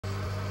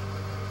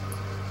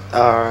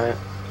Alright.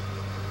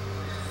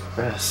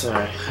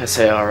 Sorry, I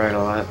say alright a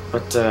lot,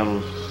 but this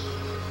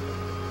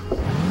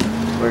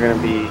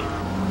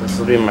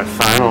will be my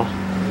final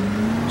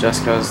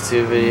Just Cause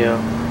 2 video,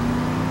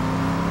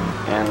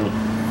 and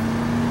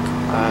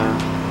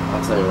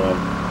I'll tell you what,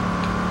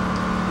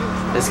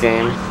 this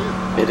game,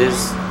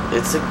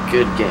 it's a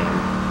good game,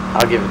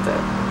 I'll give it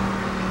that.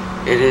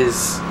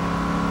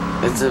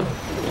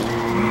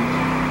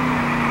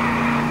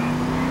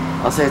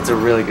 I'll say it's a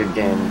really good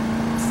game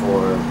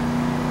for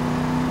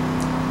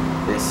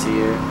this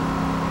year.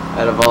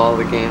 Out of all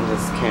the games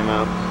that came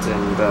out in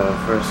the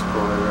first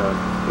quarter of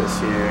this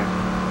year,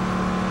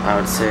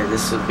 I would say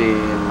this would be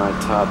in my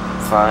top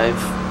 5.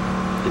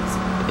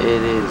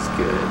 It is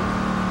good.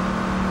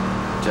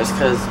 Just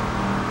Cause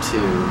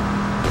 2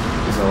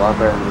 is a lot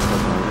better than Just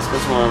Cause 1. Just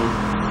Cause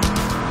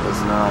 1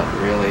 was not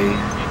really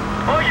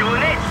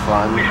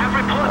fun.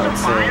 I would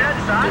say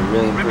they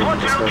really improved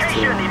Just Cause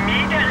 2.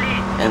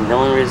 And the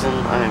only reason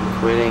I'm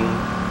quitting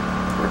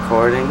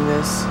recording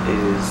this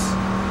is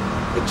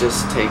it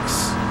just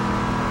takes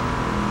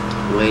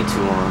way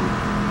too long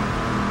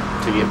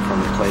to get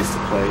from place to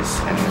place,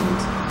 and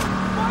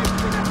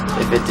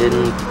if it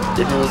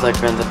was like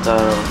Grand Theft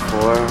Auto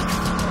 4,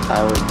 I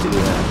would do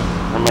that.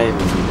 I might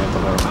even do Grand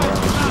Theft Auto 4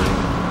 honestly.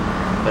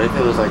 But if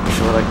it was like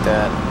short like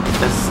that,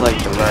 that's like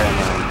the right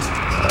amount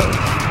of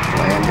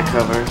land to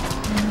cover.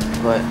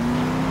 But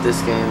this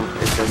game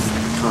is just a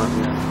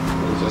continent.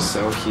 It's just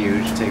so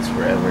huge, it takes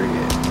forever to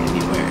get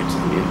anywhere,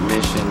 just get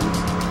missions.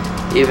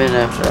 Even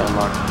after I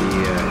unlock the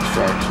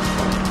extraction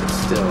point, it's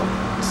still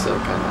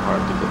kind of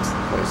hard to get to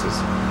the places.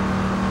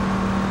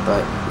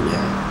 But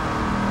yeah,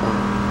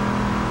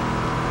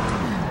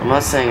 I'm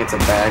not saying it's a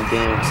bad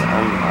game,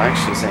 I'm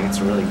actually saying it's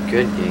a really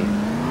good game.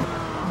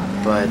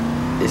 But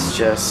it's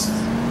just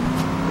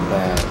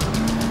that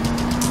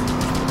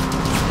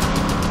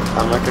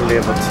I'm not going to be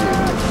able to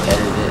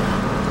edit it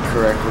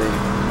correctly,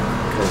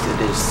 because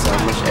it is so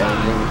much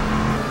editing,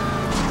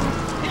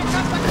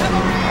 and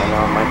I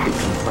know I might be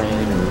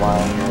complaining and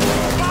lying or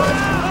whatever, but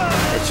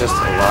it's just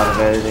a lot of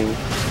editing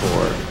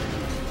for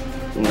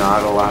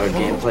not a lot of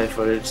gameplay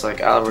footage.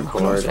 Like, I'll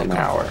record an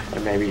hour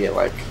and maybe get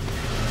like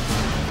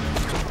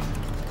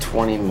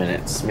 20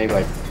 minutes, maybe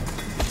like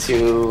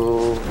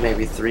 2,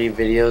 maybe 3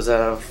 videos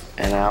out of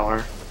an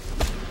hour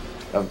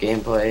of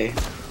gameplay,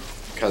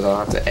 because I'll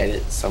have to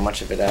edit so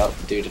much of it out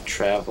due to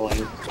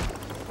traveling.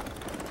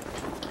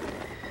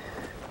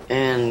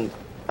 And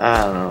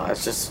I don't know,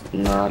 it's just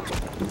not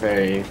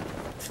very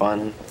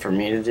fun for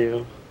me to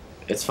do.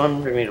 It's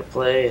fun for me to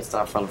play, it's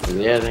not fun for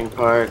the editing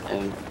part,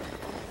 and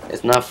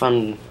it's not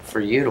fun for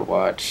you to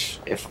watch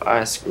if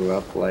I screw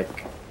up,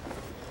 like,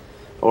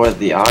 or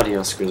the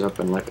audio screws up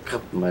in like a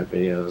couple of my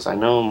videos. I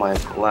know my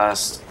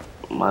last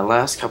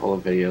couple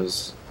of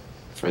videos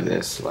for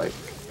this, like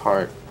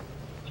part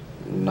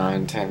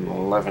 9, 10,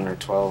 11, or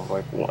 12,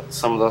 like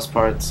some of those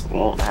parts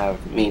won't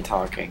have me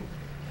talking.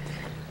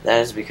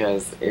 That is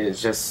because it is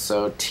just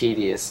so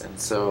tedious and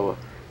so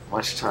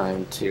much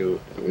time to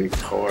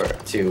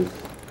record, to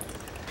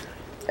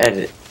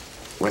edit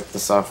with the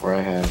software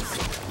I have.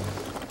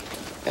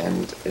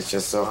 And it's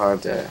just so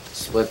hard to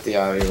split the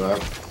audio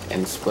up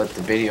and split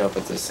the video up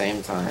at the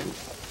same time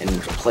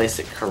and place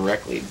it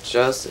correctly,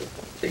 just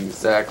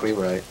exactly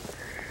right.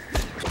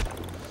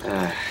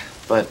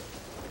 But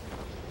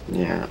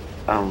yeah,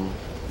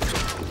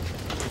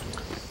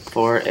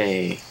 for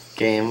a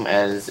game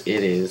as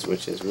it is,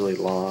 which is really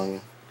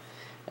long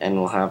and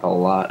will have a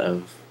lot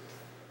of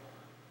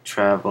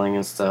traveling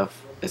and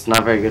stuff, it's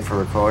not very good for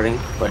recording,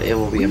 but it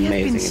will be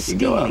amazing if you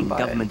go out and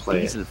buy it and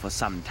play it.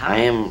 I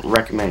am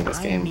recommending this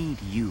game.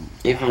 Even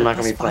if I'm not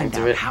going to be playing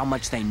through it,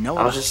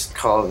 I'll just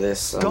call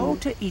this not a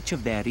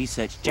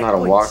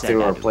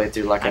walkthrough or a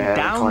playthrough like I have.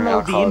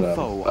 I'll call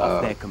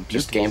it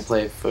just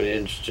gameplay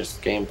footage,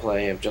 just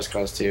gameplay of Just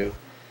Cause 2,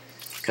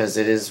 because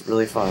it is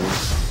really fun,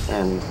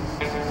 and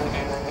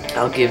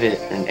I'll give it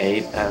an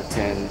 8 out of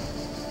 10,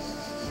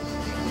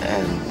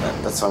 and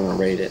that's how I'm going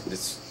to rate it.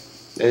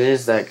 It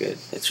is that good.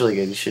 It's really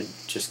good. You should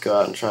just go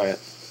out and try it.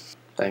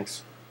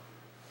 Thanks.